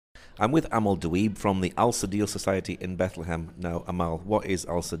I'm with Amal Dweib from the Sadeel Society in Bethlehem. Now, Amal, what is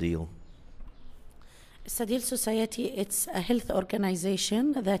Sadeel? Sadeel Society, it's a health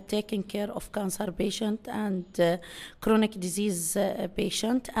organization that taking care of cancer patient and chronic disease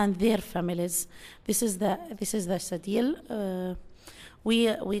patient and their families. This is the Sadeel.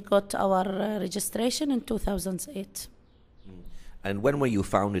 We got our registration in 2008. And when were you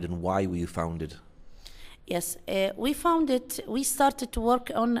founded and why were you founded? Yes, we started to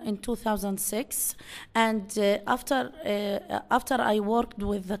work on in 2006, and after I worked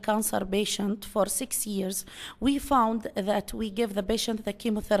with the cancer patient for 6 years, we found that we give the patient the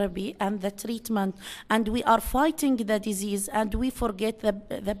chemotherapy and the treatment, and we are fighting the disease, and we forget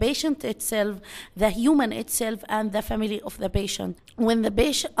the patient itself, the human itself, and the family of the patient. When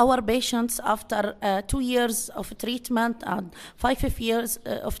our patients, after 2 years of treatment and 5 years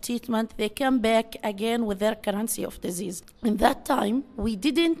of treatment, they come back again with their currency of disease. In that time, we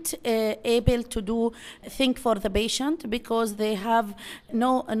didn't able to think for the patient because they have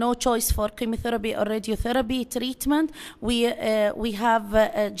no choice for chemotherapy or radiotherapy treatment. We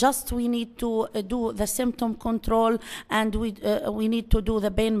need to do the symptom control, and we need to do the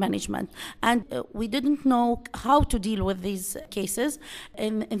pain management, and we didn't know how to deal with these cases.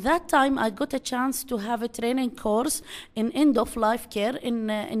 In that time, I got a chance to have a training course in end-of-life care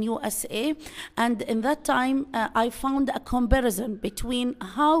in USA, and in that time I found a comparison between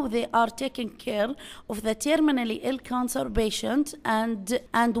how they are taking care of the terminally ill cancer patient and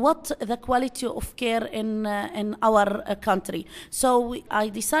what the quality of care in our country. So I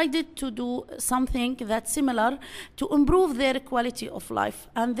decided to do something that's similar to improve their quality of life,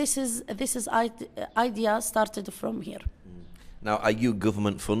 and this idea started from here. Now, are you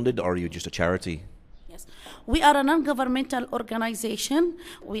government funded or are you just a charity? Yes, we are a non-governmental organization.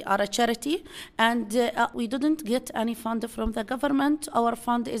 We are a charity, and we didn't get any fund from the government. Our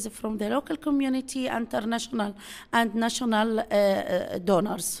fund is from the local community, international and national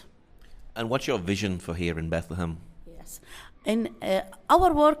donors. And what's your vision for here in Bethlehem? Yes. And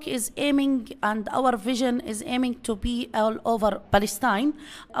our work is aiming, and our vision is aiming to be all over Palestine.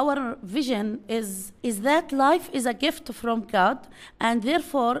 Our vision is that life is a gift from God, and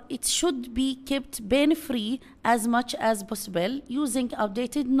therefore it should be kept pain-free as much as possible, using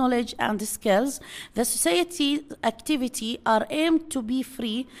outdated knowledge and skills. The society activity are aimed to be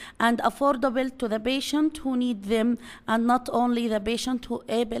free and affordable to the patient who need them, and not only the patient who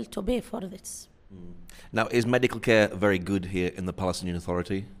able to pay for this. Now, is medical care very good here in the Palestinian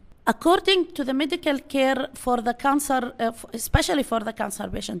Authority? According to the medical care for the cancer, especially for the cancer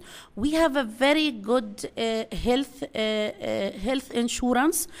patient, we have a very good health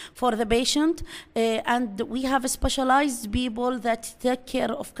insurance for the patient, and we have specialized people that take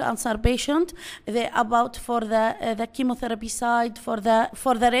care of cancer patient. For the chemotherapy side, for the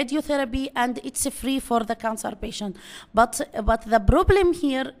radiotherapy, and it's free for the cancer patient. But the problem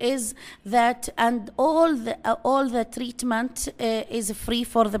here is that, and all the treatment is free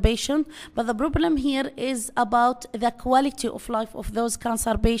for the patient. But the problem here is about the quality of life of those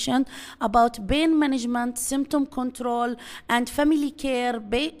cancer patients, about pain management, symptom control, and family care,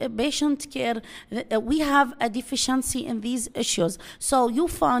 patient care. We have a deficiency in these issues. So you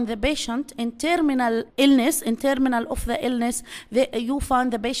find the patient in terminal illness, you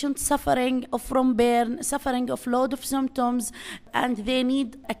find the patient suffering from burn, suffering of load of symptoms, and they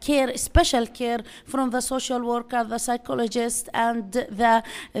need a care, special care from the social worker, the psychologist, and the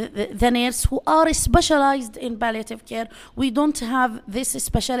nurse who are specialized in palliative care. We don't have this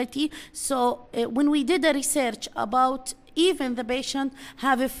specialty. So when we did a research about even the patient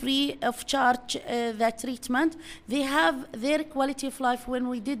have a free of charge the treatment, they have their quality of life. When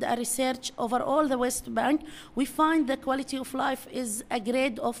we did a research over all the West Bank, we find the quality of life is a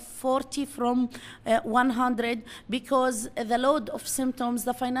grade of 40 from 100, because the load of symptoms,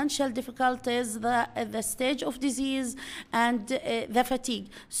 the financial difficulties, the stage of disease, and the fatigue.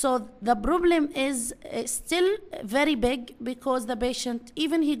 So the problem is still very big, because the patient,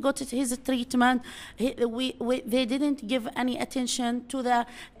 even he got his treatment, they didn't give any attention to the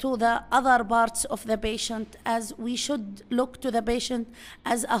other parts of the patient, as we should look to the patient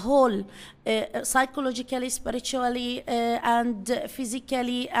as a whole, psychologically, spiritually, and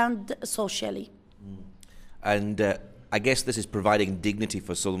physically and socially. And I guess this is providing dignity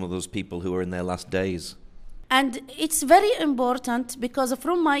for some of those people who are in their last days. And it's very important because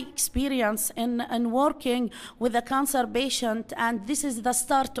from my experience in working with a cancer patient, and this is the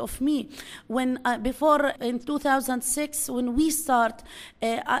start of me, when before in 2006, when we start,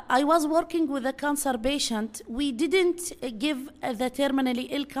 I was working with a cancer patient. We didn't give the terminally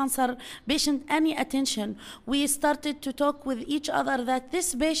ill cancer patient any attention. We started to talk with each other that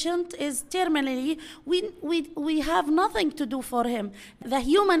this patient is terminally, we have nothing to do for him. The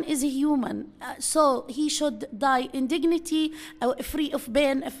human is a human, so he should die in dignity, free of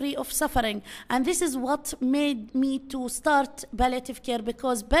pain, free of suffering. And this is what made me to start palliative care,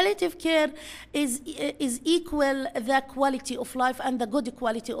 because palliative care is equal the quality of life and the good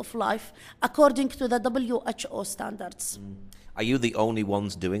quality of life according to the WHO standards. Are you the only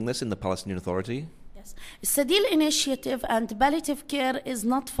ones doing this in the Palestinian Authority? Yes. Sadeel initiative and palliative care is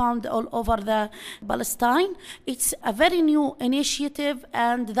not found all over the Palestine. It's a very new initiative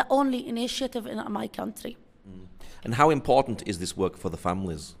and the only initiative in my country. And how important is this work for the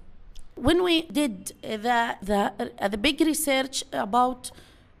families? When we did the big research about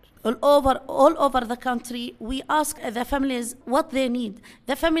all over the country, we ask the families what they need.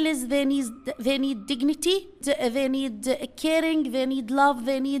 The families, they need dignity, they need caring, they need love,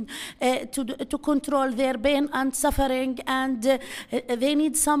 they need to control their pain and suffering, and they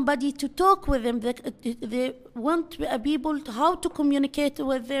need somebody to talk with them. They want people how to communicate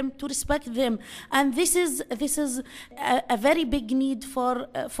with them, to respect them, and this is a very big need for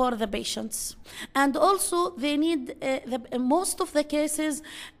the patients. And also they need most of the cases,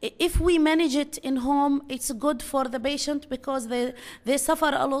 if we manage it in home, it's good for the patient because they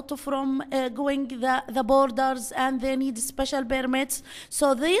suffer a lot from going the borders, and they need special permits.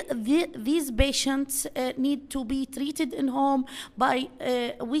 So these patients need to be treated in home by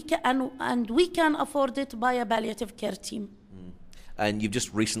we can afford it by a palliative care team. And you've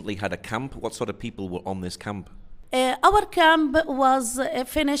just recently had a camp. What sort of people were on this camp? Our camp was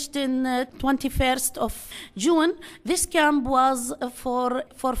finished in 21st of June. This camp was for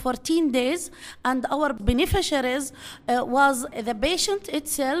 14 days, and our beneficiaries was the patient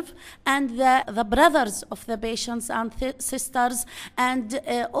itself and the brothers of the patients and sisters, and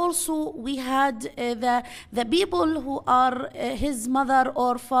also we had the people who are his mother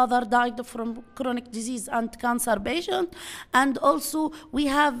or father died from chronic disease and cancer patient, and also we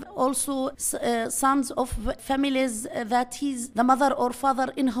have also sons of families that he's the mother or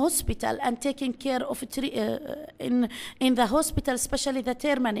father in hospital and taking care of in the hospital, especially the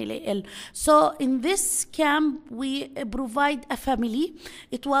terminally ill. So in this camp we provide a family.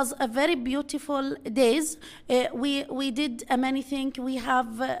 It was a very beautiful days. We did many things. We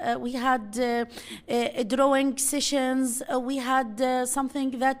had drawing sessions. We had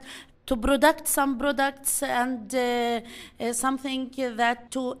something that to product some products and something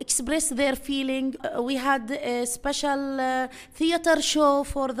that to express their feeling. We had a special theater show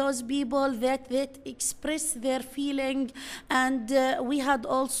for those people that express their feeling, and we had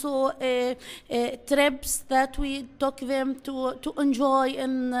also trips that we took them to enjoy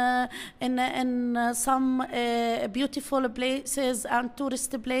in some beautiful places and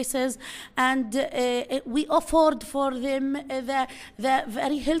tourist places, and we offered for them the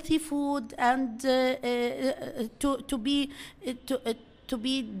very healthy food and to be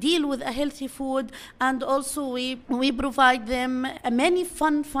deal with a healthy food, and also we provide them many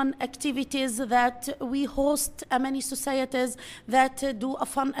fun activities that we host many societies that do a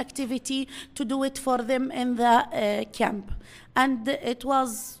fun activity to do it for them in the camp, and it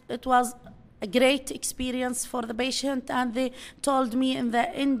was a great experience for the patient, and they told me in the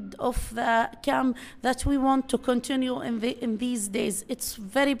end of the camp that we want to continue in these days. It's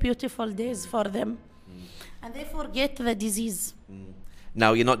very beautiful days for them, and they forget the disease.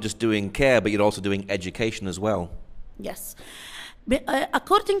 Now you're not just doing care, but you're also doing education as well. Yes.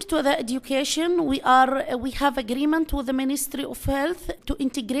 According to the education, we have agreement with the Ministry of Health to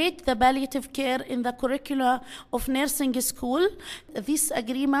integrate the palliative care in the curricula of nursing school. This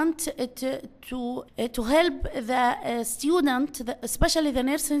agreement to help the student, especially the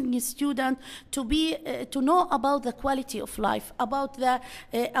nursing student, to know about the quality of life, about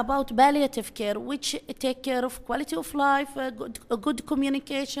palliative care, which take care of quality of life, good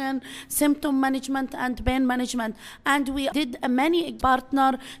communication, symptom management, and pain management. And we did many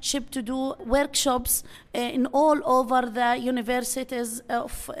partnership to do workshops in all over the universities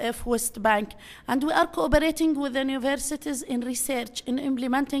of West Bank, and we are cooperating with the universities in research, in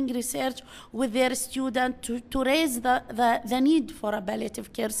implementing research with their students to raise the need for a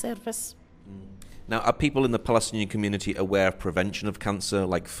palliative care service. Now, are people in the Palestinian community aware of prevention of cancer,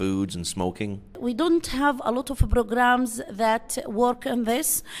 like foods and smoking? We don't have a lot of programs that work on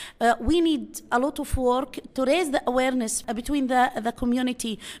this. We need a lot of work to raise the awareness between the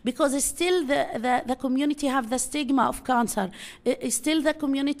community, because still the community have the stigma of cancer. Still the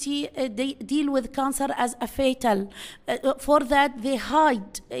community, they deal with cancer as a fatal. For that, they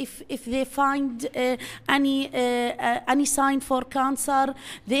hide. If they find any sign for cancer,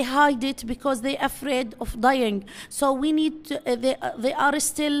 they hide it because they afraid of dying. So we need to, they are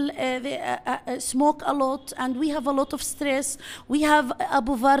still smoke a lot, and we have a lot of stress. We have a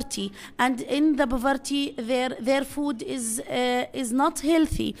poverty, and in the poverty their food is not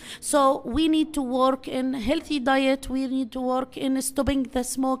healthy. So we need to work in healthy diet, we need to work in stopping the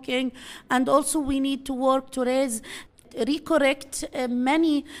smoking, and also we need to work to recorrect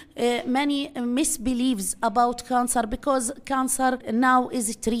many misbeliefs about cancer, because cancer now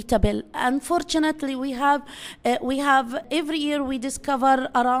is treatable. Unfortunately, we have every year we discover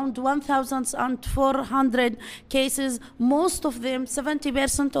around 1,400 cases. Most of them,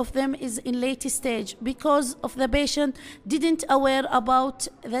 70% of them, is in late stage because of the patient didn't aware about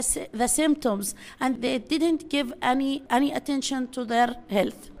the symptoms, and they didn't give any attention to their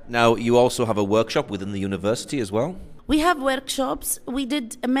health. Now, you also have a workshop within the university as well? We have workshops. We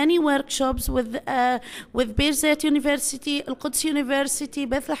did many workshops with Birzeit University, Al-Quds University,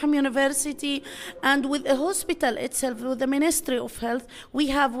 Bethlehem University, and with the hospital itself, with the Ministry of Health. We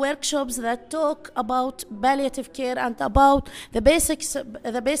have workshops that talk about palliative care and about the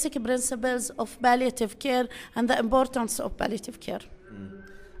basic principles of palliative care and the importance of palliative care.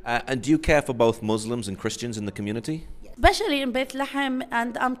 And do you care for both Muslims and Christians in the community? Especially in Bethlehem,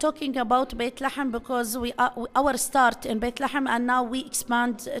 and I'm talking about Bethlehem because our start in Bethlehem, and now we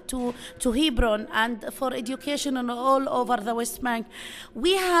expand to Hebron and for education and all over the West Bank.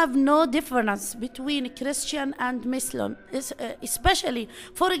 We have no difference between Christian and Muslim, especially,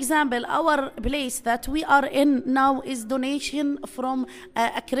 for example, our place that we are in now is donation from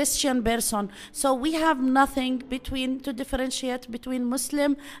a Christian person. So we have nothing to differentiate between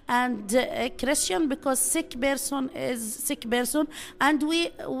Muslim and Christian, because sick person is sick person, and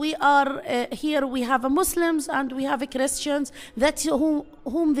we are here. We have Muslims and we have Christians that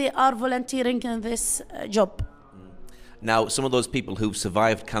whom they are volunteering in this job. Now, some of those people who've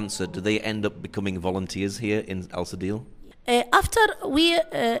survived cancer, do they end up becoming volunteers here in Al Sadeel? After we,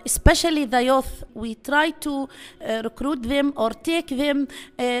 especially the youth, we try to recruit them or take them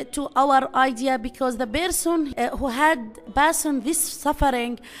to our idea, because the person who had passed this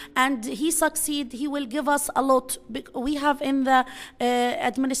suffering and he succeed, he will give us a lot. We have in the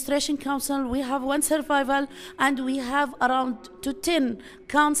administration council, we have one survival, and we have around 10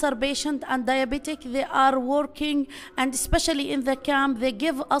 cancer patient and diabetic. They are working, and especially in the camp, they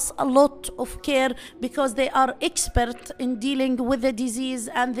give us a lot of care because they are expert in dealing with the disease,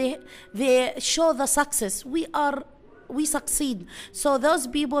 and they show the success. We succeed. So those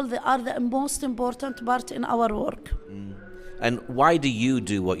people, they are the most important part in our work. And why do you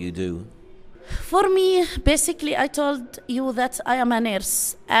do what you do? For me, basically, I told you that I am a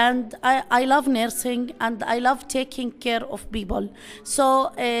nurse, and I love nursing, and I love taking care of people.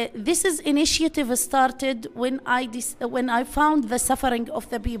 So this is initiative started when I found the suffering of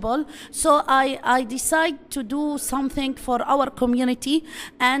the people. So I decided to do something for our community,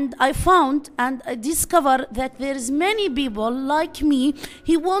 and I found and I discovered that there is many people like me.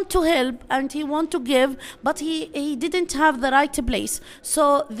 He want to help and he want to give, but he didn't have the right place.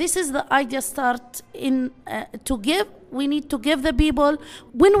 So this is the idea start in to give. We need to give the people.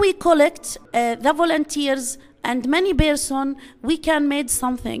 When we collect the volunteers and many person, we can make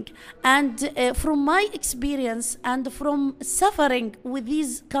something. And from my experience and from suffering with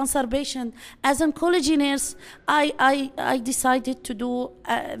these cancer patients as an oncology nurse, I decided to do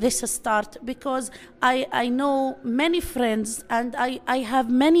this start, because I know many friends and I have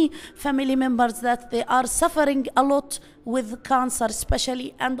many family members that they are suffering a lot with cancer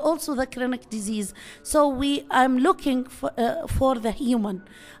especially, and also the chronic disease. So I'm looking for the human.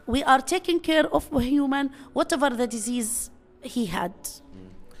 We are taking care of a human, whatever the disease he had.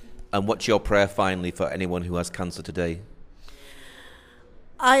 And what's your prayer finally for anyone who has cancer today?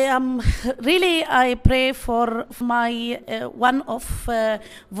 I pray for my one of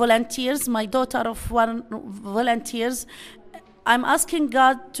volunteers, my daughter of one volunteers. I'm asking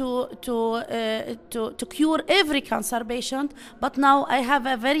God to cure every cancer patient, but now I have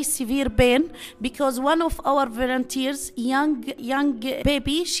a very severe pain because one of our volunteers, young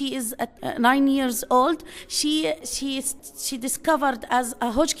baby, she is at 9 years old. She discovered as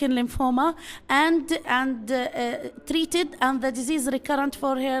a Hodgkin lymphoma and treated, and the disease recurrent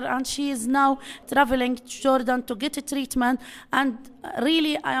for her, and she is now traveling to Jordan to get a treatment. And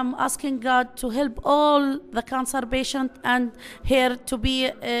really, I am asking God to help all the cancer patient and her to be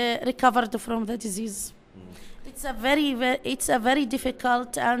recovered from the disease. It's a very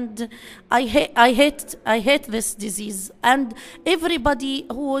difficult, and I hate this disease. And everybody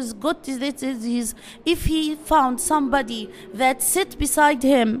who has got this disease, if he found somebody that sit beside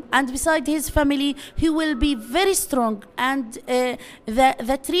him and beside his family, he will be very strong. And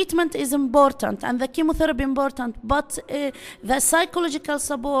the treatment is important and the chemotherapy important, but the psychological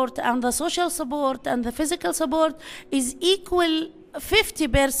support and the social support and the physical support is equal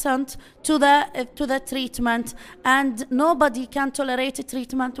 50% to the treatment, and nobody can tolerate a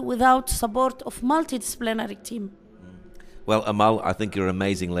treatment without support of multidisciplinary team. Well, Amal, I think you're an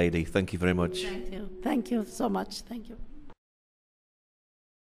amazing lady. Thank you very much. Thank you so much. Thank you.